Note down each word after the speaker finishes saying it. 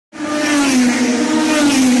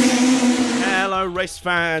race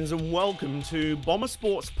fans, and welcome to Bomber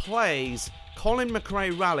Sports Plays Colin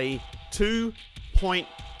McRae Rally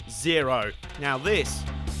 2.0. Now this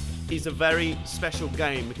is a very special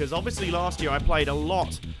game because obviously last year I played a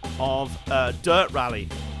lot of Dirt Rally,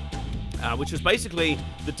 which was basically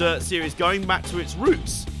the Dirt series going back to its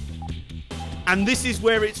roots. And this is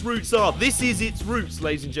where its roots are. This is its roots,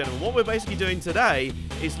 ladies and gentlemen. What we're basically doing today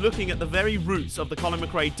is looking at the very roots of the Colin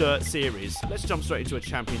McRae Dirt series. Let's jump straight into a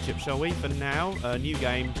championship, shall we? For now, a new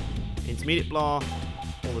game, intermediate blah,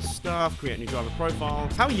 all the stuff, create a new driver profile.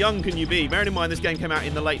 How young can you be? Bearing in mind this game came out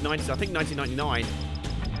in the late 90s, I think 1999.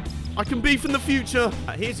 I can be from the future.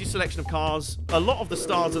 Here's your selection of cars. A lot of the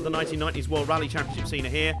stars of the 1990s World Rally Championship scene are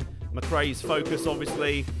here. McRae's Focus,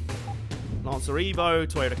 obviously. Lancer Evo,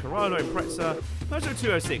 Toyota Corolla, Impreza, Peugeot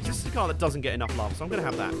 206. This is a car that doesn't get enough love, so I'm going to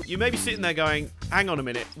have that. You may be sitting there going, hang on a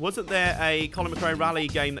minute, wasn't there a Colin McRae Rally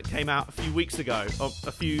game that came out a few weeks ago? Or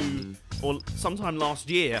sometime last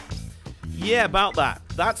year? Yeah, about that.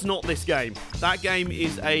 That's not this game. That game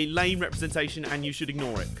is a lame representation and you should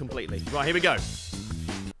ignore it completely. Right, here we go.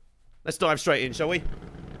 Let's dive straight in, shall we?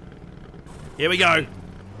 Here we go.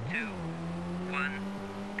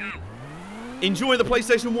 Enjoy the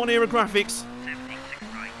PlayStation 1 era graphics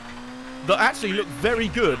that actually look very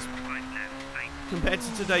good compared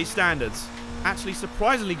to today's standards. Actually,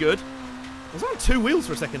 surprisingly good. I was on two wheels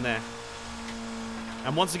for a second there.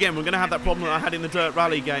 And once again, we're going to have that problem that I had in the Dirt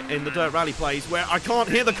Rally game, in the Dirt Rally plays, where I can't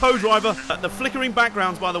hear the co-driver. The flickering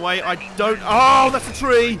backgrounds, by the way, I don't. Oh, that's a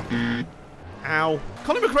tree. Ow.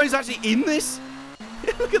 Colin McRae's actually in this.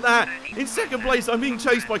 Look at that. In second place, I'm being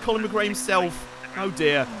chased by Colin McRae himself. Oh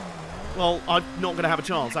dear. Well, I'm not going to have a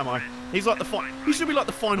chance, am I? He's like he should be like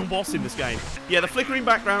the final boss in this game. Yeah, the flickering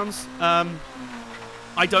backgrounds, I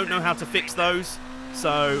don't know how to fix those,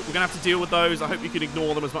 so we're going to have to deal with those. I hope you can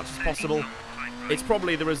ignore them as much as possible. It's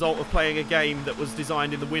probably the result of playing a game that was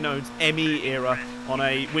designed in the Windows ME era on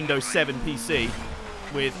a Windows 7 PC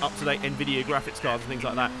with up-to-date NVIDIA graphics cards and things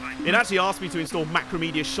like that. It actually asked me to install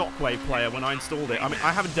Macromedia Shockwave Player when I installed it. I mean,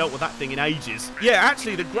 I haven't dealt with that thing in ages. Yeah,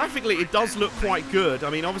 actually, graphically, it does look quite good. I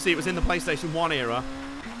mean, obviously, it was in the PlayStation 1 era,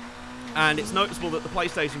 and it's noticeable that the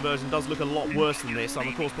PlayStation version does look a lot worse than this. I'm,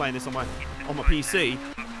 of course, playing this on my PC.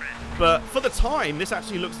 But for the time, this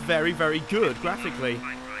actually looks very, very good graphically.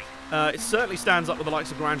 It certainly stands up with the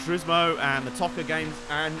likes of Gran Turismo and the TOCA games.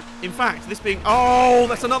 And, in fact, this being... Oh,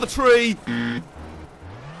 that's another tree!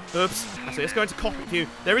 Oops. Actually, let's go into cockpit view.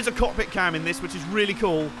 There is a cockpit cam in this, which is really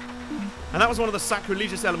cool. And that was one of the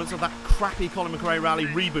sacrilegious elements of that crappy Colin McRae Rally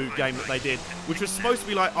reboot game that they did, which was supposed to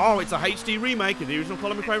be like, oh, it's a HD remake of the original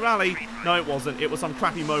Colin McRae Rally. No, it wasn't. It was some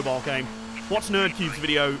crappy mobile game. Watch NerdCube's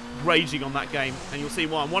video raging on that game, and you'll see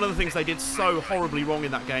why. One of the things they did so horribly wrong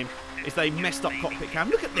in that game is they messed up cockpit cam.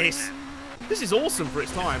 Look at this. This is awesome for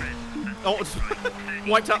its time. Oh, it's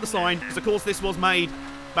wiped out the sign, because of course this was made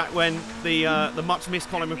back when the much missed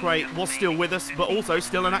Colin McRae was still with us, but also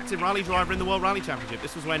still an active rally driver in the World Rally Championship.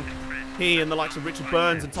 This was when he and the likes of Richard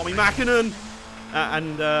Burns and Tommy Mackinnon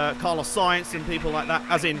and Carlos Sainz and people like that,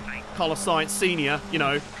 as in Carlos Sainz Sr., you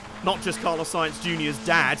know, not just Carlos Sainz Jr.'s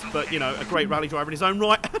dad, but, you know, a great rally driver in his own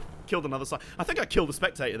right. Killed another side. I think I killed the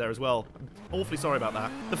spectator there as well. I'm awfully sorry about that.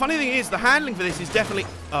 The funny thing is, the handling for this is definitely...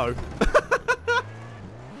 Oh.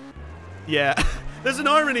 Yeah. There's an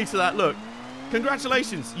irony to that, look.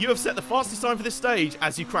 Congratulations, you have set the fastest time for this stage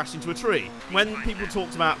as you crashed into a tree. When people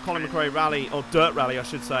talked about Colin McRae Rally, or Dirt Rally I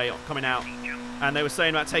should say, coming out, and they were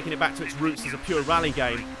saying about taking it back to its roots as a pure rally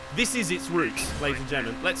game, this is its roots, ladies and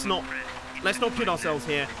gentlemen. Let's not kid ourselves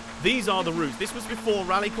here. These are the roots. This was before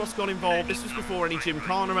Rallycross got involved, this was before any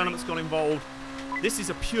Gymkhana elements got involved. This is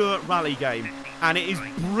a pure rally game, and it is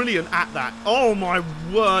brilliant at that. Oh my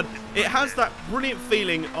word, it has that brilliant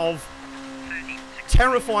feeling of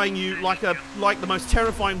terrifying you like the most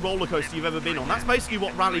terrifying roller coaster you've ever been on. That's basically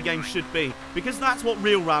what rally games should be, because that's what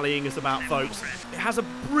real rallying is about, folks. It has a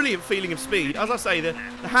brilliant feeling of speed. As I say, the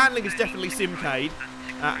handling is definitely Simcade.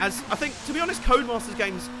 As I think, to be honest, Codemasters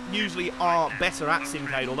games usually are better at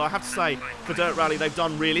Simcade, although I have to say, for Dirt Rally, they've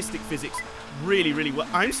done realistic physics really, really well.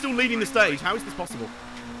 I'm still leading the stage. How is this possible?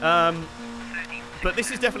 But this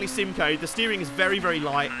is definitely Simcade. The steering is very, very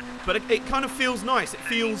light, but it kind of feels nice. It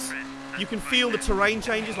feels... You can feel the terrain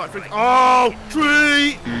changes, like for instance, oh,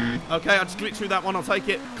 tree! Okay, I just glitched through that one, I'll take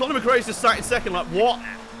it. Colin McRae's just sat in second, like, what?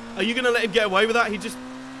 Are you going to let him get away with that? He just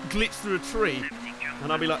glitched through a tree.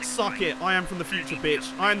 And I'll be like, suck it, I am from the future,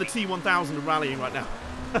 bitch. I am the T1000 of rallying right now.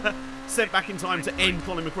 Sent back in time to end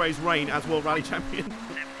Colin McRae's reign as World Rally Champion.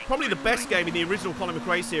 Probably the best game in the original Colin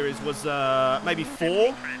McRae series was maybe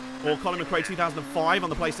 4, or Colin McRae 2005 on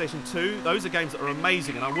the PlayStation 2. Those are games that are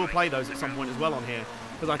amazing, and I will play those at some point as well on here.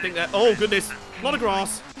 Because I think that... Oh, goodness. A lot of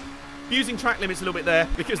grass. Using track limits a little bit there.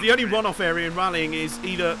 Because the only runoff area in rallying is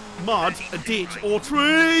either mud, a ditch, or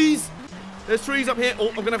trees. There's trees up here. Oh,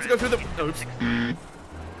 I'm going to have to go through the... Oops.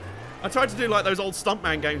 I tried to do like those old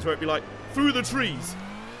Stuntman games where it'd be like, through the trees.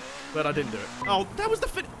 But I didn't do it. Oh, that was the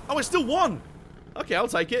fin... Oh, I still won. Okay, I'll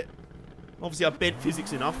take it. Obviously, I bent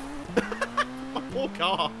physics enough. My poor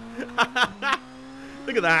car.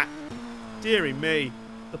 Look at that. Deary me.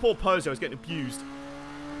 The poor Peugeot is getting abused.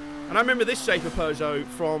 And I remember this shape of Peugeot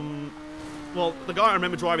from... Well, the guy I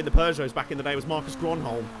remember driving the Peugeots back in the day was Marcus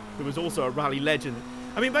Gronholm, who was also a rally legend.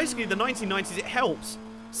 I mean, basically, the 1990s, it helps.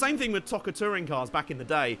 Same thing with TOCA touring cars back in the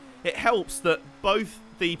day. It helps that both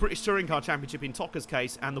the British Touring Car Championship in TOCA's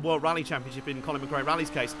case and the World Rally Championship in Colin McRae Rally's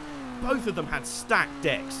case, both of them had stacked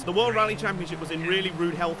decks. The World Rally Championship was in really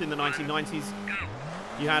rude health in the 1990s.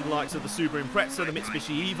 You had likes of the Subaru Impreza, the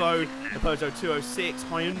Mitsubishi Evo, the Peugeot 206,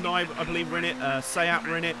 Hyundai, I believe, were in it, Seat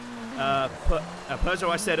were in it, Peugeot,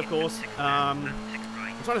 I said, of course. I'm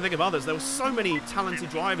trying to think of others. There were so many talented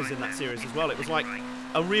drivers in that series as well. It was like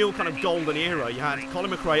a real kind of golden era. You had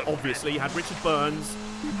Colin McRae, obviously. You had Richard Burns,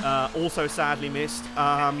 also sadly missed. You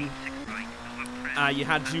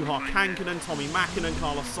had Juha Kankkunen, Tommy Mäkinen,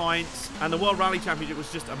 Carlos Sainz, and the World Rally Championship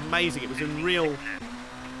was just amazing. It was in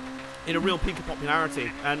a real peak of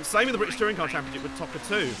popularity. And same with the British Touring Car Championship with TOCA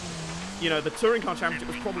 2. You know, the Touring Car Championship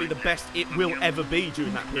was probably the best it will ever be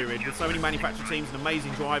during that period, with so many manufactured teams and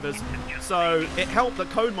amazing drivers. So it helped that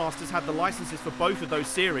Codemasters had the licenses for both of those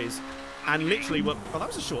series, and literally were... Oh, that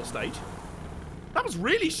was a short stage. That was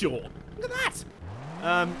really short. Look at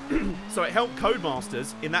that. So it helped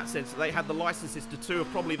Codemasters in that sense that they had the licenses to two of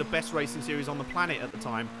probably the best racing series on the planet at the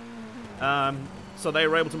time. So they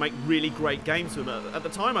were able to make really great games for them. At the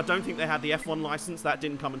time, I don't think they had the F1 license. That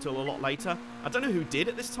didn't come until a lot later. I don't know who did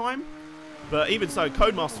at this time. But even so,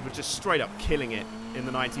 Codemasters were just straight up killing it in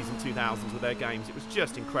the 90s and 2000s with their games. It was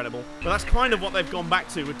just incredible. But that's kind of what they've gone back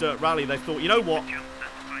to with Dirt Rally. They've thought, you know what?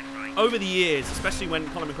 Over the years, especially when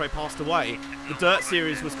Colin McRae passed away, the Dirt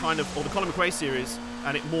series was kind of, or the Colin McRae series,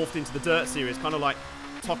 and it morphed into the Dirt series, kind of like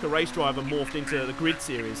TOCA Race Driver morphed into the Grid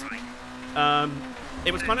series.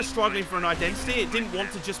 It was kind of struggling for an identity. It didn't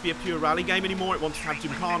want to just be a pure rally game anymore. It wanted to have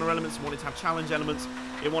Gymkhana elements. It wanted to have challenge elements.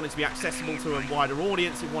 It wanted to be accessible to a wider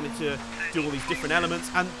audience. It wanted to do all these different elements.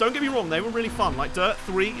 And don't get me wrong, they were really fun. Like Dirt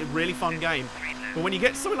 3, a really fun game. But when you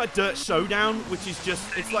get something like Dirt Showdown, which is just,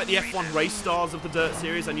 it's like the F1 race stars of the Dirt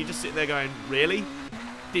series, and you just sit there going, really?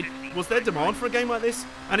 Was there demand for a game like this?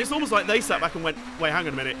 And it's almost like they sat back and went, wait, hang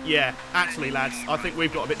on a minute. Yeah, actually, lads, I think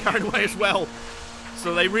we've got a bit carried away as well.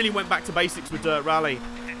 So they really went back to basics with Dirt Rally.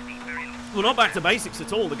 Well, not back to basics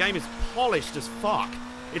at all. The game is polished as fuck.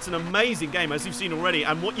 It's an amazing game, as you've seen already.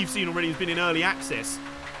 And what you've seen already has been in early access.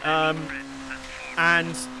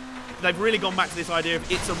 And they've really gone back to this idea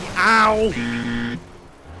of it's a... Ow!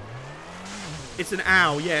 It's an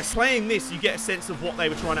ow, yes. Playing this, you get a sense of what they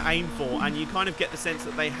were trying to aim for. And you kind of get the sense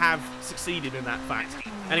that they have succeeded in that fact.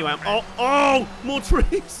 Anyway, oh, more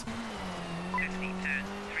trees!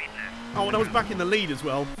 Oh, and I was back in the lead as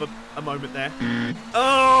well for a moment there.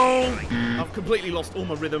 Oh! I've completely lost all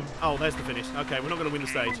my rhythm. Oh, there's the finish. Okay, we're not going to win the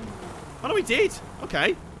stage. Oh, no, we did.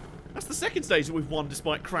 Okay. That's the second stage that we've won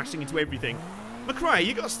despite crashing into everything. McRae,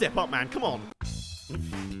 you got to step up, man. Come on.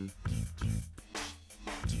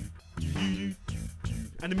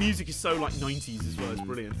 And the music is so, like, 90s as well. It's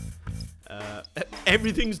brilliant.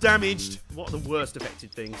 Everything's damaged. What are the worst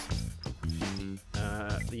affected things?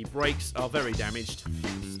 The brakes are very damaged.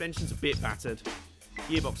 Suspension's a bit battered.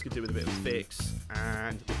 Gearbox could do with a bit of a fix.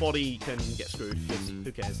 And the body can get screwed, because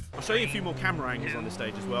who cares? I'll show you a few more camera angles on this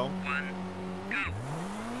stage as well.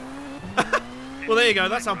 Well, there you go.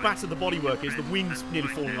 That's how battered the bodywork is. The wing's nearly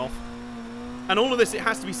falling off. And all of this, it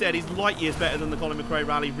has to be said, is light years better than the Colin McRae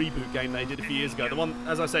Rally reboot game they did a few years ago. The one,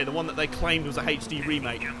 as I say, the one that they claimed was a HD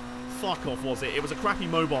remake. Fuck off, was it? It was a crappy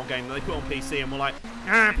mobile game that they put on PC and were like,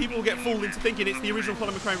 people will get fooled into thinking it's the original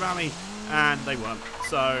Colin McRae Rally, and they weren't.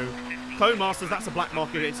 So, Codemasters, that's a black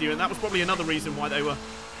mark against you, and that was probably another reason why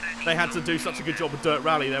they had to do such a good job with Dirt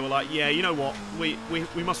Rally. They were like, yeah, you know what? We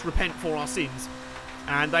must repent for our sins,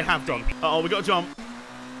 and they have done. Uh-oh, we got to jump.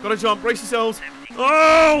 Got to jump. Brace yourselves.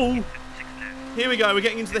 Oh! Here we go. We're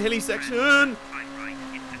getting into the hilly section.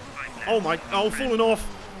 Oh my! Oh, falling off.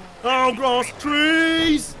 Oh, grass,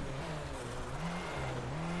 trees.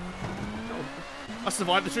 I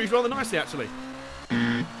survived the trees rather nicely, actually.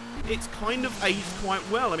 It's kind of aged quite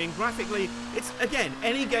well. I mean, graphically, it's, again,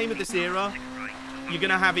 any game of this era, you're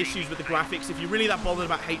going to have issues with the graphics. If you're really that bothered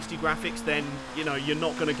about HD graphics, then, you know, you're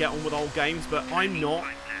not going to get on with old games, but I'm not.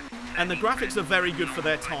 And the graphics are very good for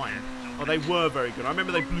their time. Or they were very good. I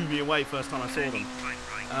remember they blew me away first time I saw them.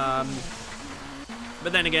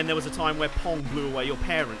 But then again, there was a time where Pong blew away your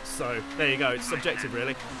parents, so there you go, it's subjective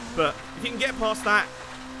really. But if you can get past that,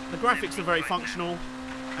 the graphics are very functional,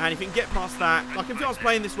 and if you can get past that, like if I was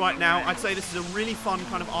playing this right now, I'd say this is a really fun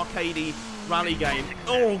kind of arcadey rally game.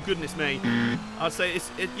 Oh, goodness me. I'd say it's,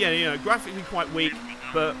 yeah, you know, graphically quite weak,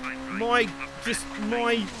 but my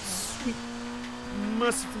sweet,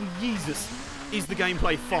 merciful Jesus, is the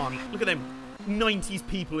gameplay fun. Look at them 90s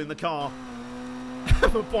people in the car.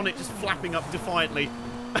 The bonnet just flapping up defiantly.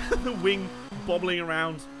 The wing bobbling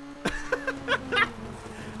around.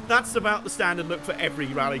 That's about the standard look for every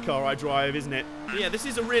rally car I drive, isn't it? But yeah, this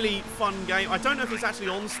is a really fun game. I don't know if it's actually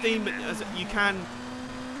on Steam, but you can...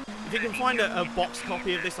 If you can find a box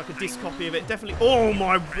copy of this, like a disc copy of it, definitely... Oh,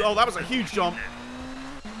 that was a huge jump.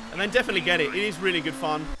 And then definitely get it. It is really good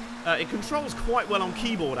fun. It controls quite well on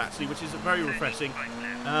keyboard, actually, which is very refreshing.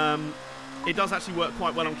 It does actually work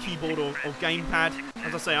quite well on keyboard or gamepad.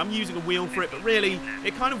 As I say, I'm using a wheel for it, but really,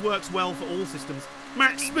 it kind of works well for all systems.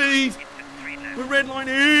 Max speed! We're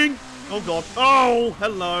redlining! Oh, God. Oh,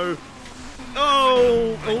 hello.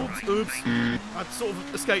 Oh, oops. I sort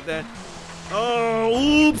of escaped there.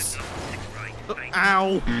 Oh, oops.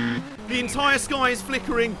 Ow. The entire sky is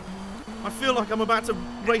flickering. I feel like I'm about to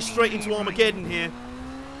race straight into Armageddon here.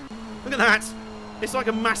 Look at that. It's like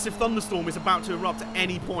a massive thunderstorm is about to erupt at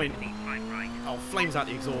any point. Oh, flames out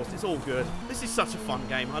the exhaust. It's all good. This is such a fun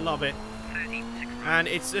game. I love it. And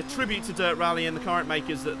it's a tribute to Dirt Rally and the current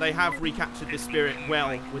makers that they have recaptured this spirit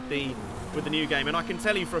well with the new game. And I can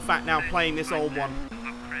tell you for a fact now, playing this old one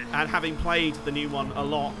and having played the new one a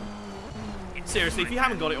lot, seriously, if you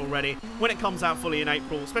haven't got it already, when it comes out fully in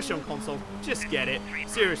April, especially on console, just get it.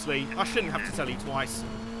 Seriously, I shouldn't have to tell you twice.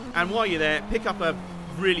 And while you're there, pick up a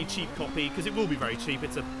really cheap copy, because it will be very cheap.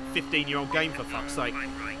 It's a 15-year-old game, for fuck's sake.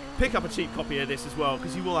 Pick up a cheap copy of this as well,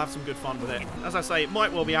 because you will have some good fun with it. As I say, it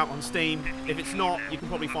might well be out on Steam. If it's not, you can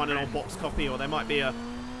probably find an old box copy, or there might be on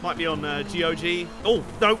GOG. Oh,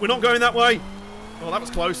 no, we're not going that way. Oh, that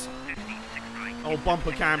was close. Oh,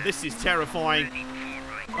 bumper cam, this is terrifying.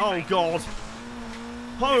 Oh, God.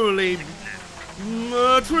 Holy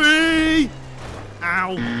tree!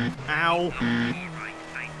 Ow. Ow.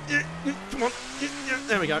 Come on.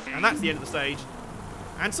 There we go. And that's the end of the stage.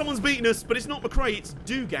 And someone's beaten us, but it's not McRae, it's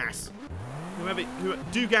Dugas.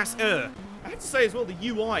 Dugas. I have to say as well, the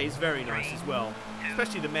UI is very nice as well.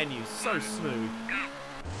 Especially the menus, so smooth.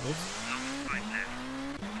 Oops.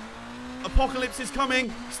 Apocalypse is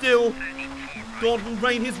coming, still. God will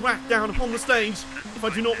rain his wrath down upon the stage if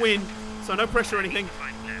I do not win. So no pressure or anything.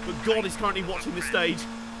 But God is currently watching this stage,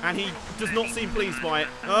 and he does not seem pleased by it.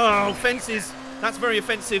 Oh, fences. That's very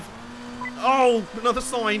offensive. Oh, another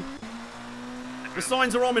sign. The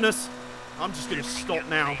signs are ominous. I'm just going to stop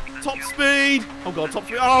now. Top speed. Oh, God, top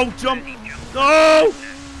speed. Oh, jump. Oh.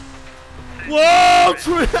 Whoa.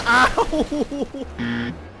 Ow.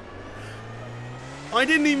 I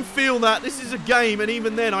didn't even feel that. This is a game, and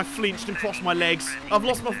even then I flinched and crossed my legs. I've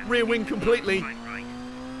lost my rear wing completely.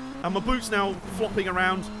 And my boot's now flopping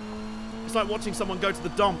around. It's like watching someone go to the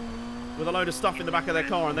dump with a load of stuff in the back of their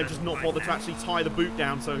car and they've just not bothered to actually tie the boot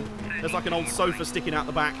down, so there's like an old sofa sticking out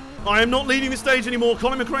the back. I am not leading the stage anymore.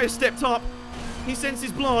 Colin McRae has stepped up. He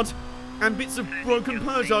senses blood and bits of broken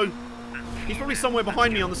Peugeot. He's probably somewhere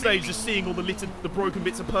behind me on the stage just seeing all the broken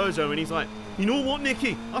bits of Peugeot, and he's like, you know what,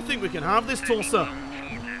 Nicky? I think we can have this tosser.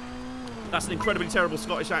 That's an incredibly terrible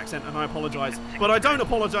Scottish accent, and I apologise. But I don't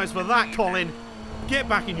apologise for that, Colin. Get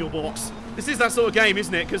back in your box. This is that sort of game,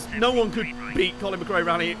 isn't it? Because no one could beat Colin McRae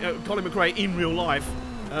Rally, Colin McRae in real life.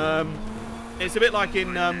 It's a bit like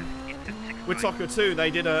in with Soccer 2, they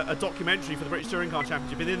did a documentary for the British Touring Car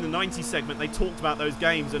Championship, and in the 90s segment they talked about those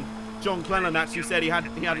games, and John Cleland actually said he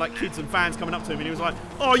had like kids and fans coming up to him, and he was like,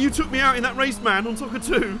 "Oh, you took me out in that race, man, on Soccer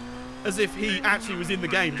 2," as if he actually was in the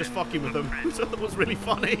game, just fucking with them, which I thought was really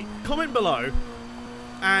funny. Comment below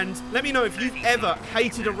and let me know if you've ever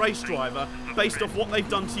hated a race driver based off what they've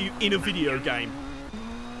done to you in a video game.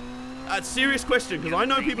 A serious question, because I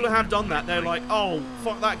know people who have done that. They're like, oh,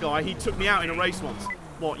 fuck that guy, he took me out in a race once.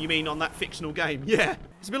 What, you mean on that fictional game? Yeah.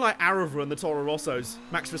 It's a bit like Arava and the Toro Rossos,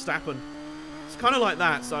 Max Verstappen. It's kind of like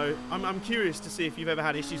that, so I'm curious to see if you've ever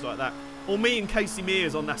had issues like that. Or me and Casey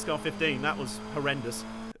Mears on NASCAR 15, that was horrendous.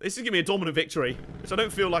 This is giving me a dominant victory, which I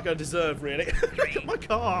don't feel like I deserve, really. Look at my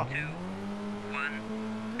car. 2, 1,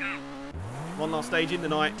 go. One last stage in the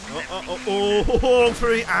night. Oh,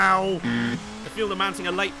 tree, ow. I feel they're mounting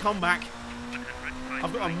a late comeback.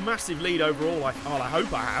 I've got a massive lead overall. I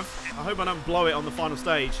hope I have. I hope I don't blow it on the final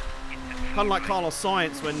stage. Kind of like Carlos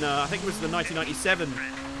Sainz when, I think it was the 1997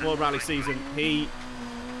 World Rally season.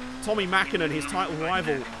 Tommy Mäkinen, his title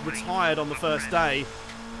rival, retired on the first day.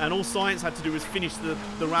 and all Science had to do was finish the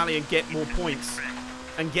rally and get more points,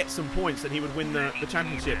 and get some points, and he would win the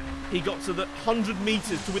championship. He got to the 100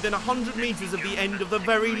 metres, to within 100 metres of the end of the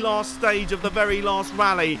very last stage of the very last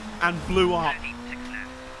rally, and blew up.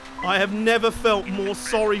 I have never felt more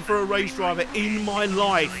sorry for a race driver in my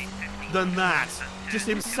life than that. Just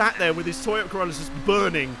him sat there with his Toyota Corolla just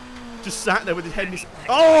burning. Just sat there with his head in his...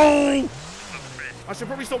 Oh! I should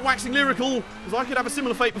probably stop waxing lyrical, because I could have a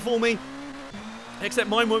similar fate before me. Except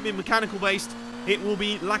mine won't be mechanical based. It will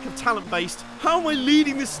be lack of talent based. How am I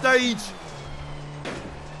leading this stage?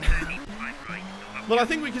 Well, I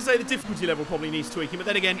think we can say the difficulty level probably needs tweaking, but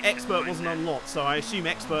then again, Expert wasn't unlocked, so I assume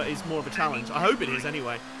Expert is more of a challenge. I hope it is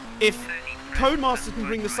anyway. If Codemasters can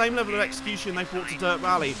bring the same level of execution they brought to Dirt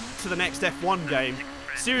Rally to the next F1 game,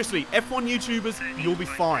 seriously, F1 YouTubers, you'll be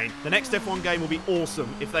fine. The next F1 game will be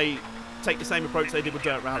awesome if they take the same approach they did with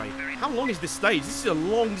Dirt Rally. How long is this stage? This is a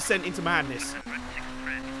long descent into madness.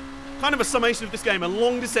 Kind of a summation of this game, a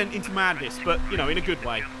long descent into madness, but, you know, in a good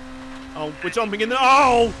way. Oh, we're jumping in the...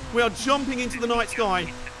 Oh! We are jumping into the night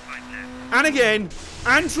sky. And again.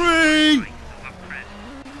 And tree!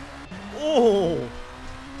 Oh!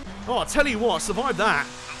 Oh, I'll tell you what, survived that.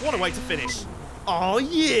 What a way to finish. Oh,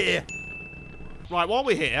 yeah! Right, while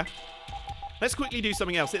we're here, let's quickly do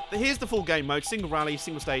something else. Here's the full game mode. Single rally,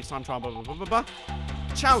 single stage, time trial, blah, blah, blah, blah, blah.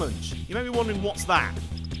 Challenge. You may be wondering, what's that?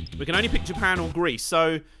 We can only pick Japan or Greece,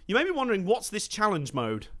 so you may be wondering, what's this challenge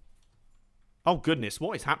mode? Oh, goodness,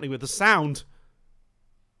 what is happening with the sound?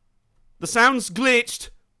 The sound's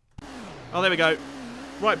glitched. Oh, there we go.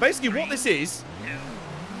 Right, basically what this is...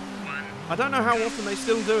 I don't know how often they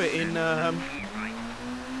still do it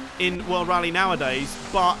in World Rally nowadays,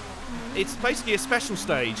 but it's basically a special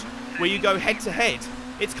stage where you go head-to-head.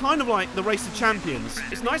 It's kind of like the Race of Champions.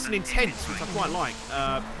 It's nice and intense, which I quite like.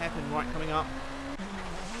 Hairpin right coming up.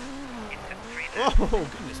 Oh,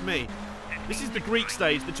 goodness me. This is the Greek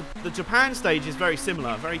stage. The Japan stage is very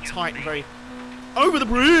similar. Very tight and very... Over the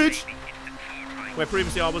bridge! Where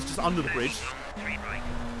previously I was just under the bridge.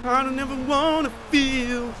 I don't ever want to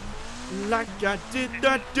feel like I did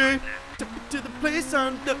that day. To the place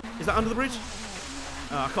under... Is that under the bridge?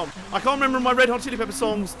 I can't remember my Red Hot Chili Pepper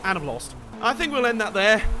songs, and I've lost. I think we'll end that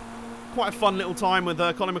there. Quite a fun little time with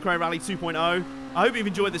Colin McRae Rally 2.0. I hope you've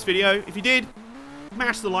enjoyed this video. If you did,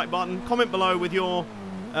 mash the like button. Comment below with your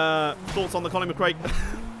thoughts on the Colin McRae...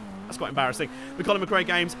 That's quite embarrassing. The Colin McRae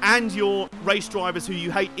games, and your race drivers who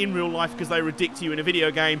you hate in real life because they were a dick to you in a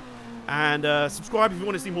video game. And subscribe if you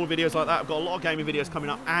want to see more videos like that. I've got a lot of gaming videos coming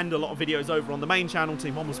up, and a lot of videos over on the main channel,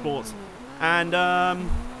 Team Hommel Sports. And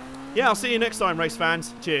yeah, I'll see you next time, race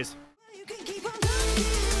fans. Cheers.